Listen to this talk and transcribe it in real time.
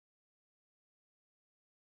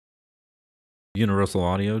Universal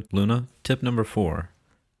Audio, Luna. Tip number 4,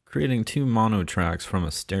 creating 2 mono tracks from a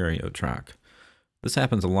stereo track. This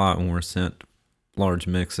happens a lot when we're sent large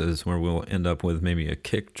mixes where we'll end up with maybe a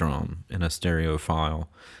kick drum in a stereo file,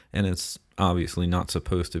 and it's obviously not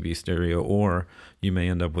supposed to be stereo, or you may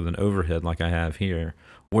end up with an overhead like I have here,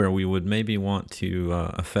 where we would maybe want to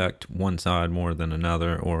affect one side more than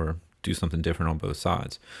another or do something different on both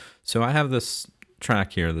sides. So I have this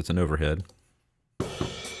track here that's an overhead.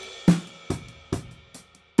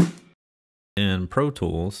 In Pro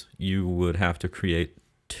Tools, you would have to create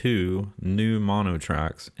 2 new mono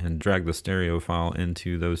tracks and drag the stereo file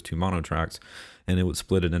into those 2 mono tracks, and it would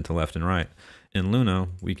split it into left and right. In Luna,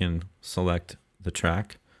 we can select the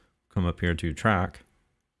track, come up here to track,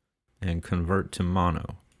 and convert to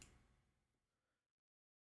mono.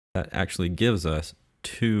 That actually gives us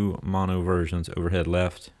 2 mono versions, overhead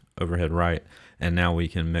left, overhead right, and now we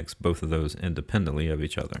can mix both of those independently of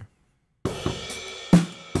each other.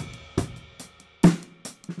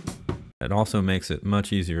 It also makes it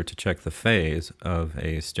much easier to check the phase of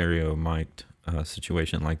a stereo mic'd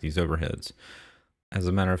situation like these overheads. As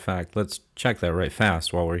a matter of fact, let's check that right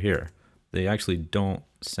fast while we're here. They actually don't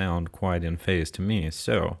sound quite in phase to me,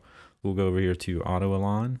 so we'll go over here to Auto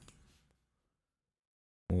Align.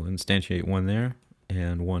 We'll instantiate one there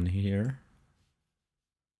and one here.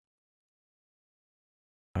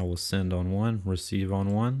 I will send on one, receive on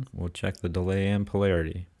one. We'll check the delay and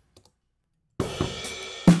polarity.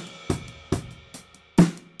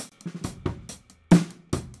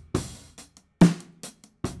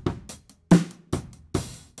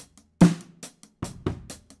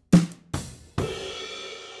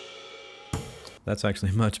 That's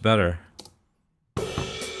actually much better.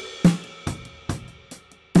 Here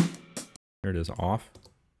it is off.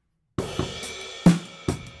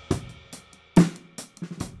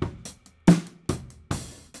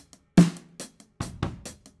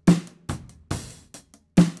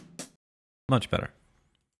 Much better.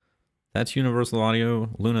 That's Universal Audio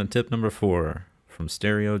Luna tip number 4, from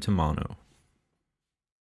stereo to mono.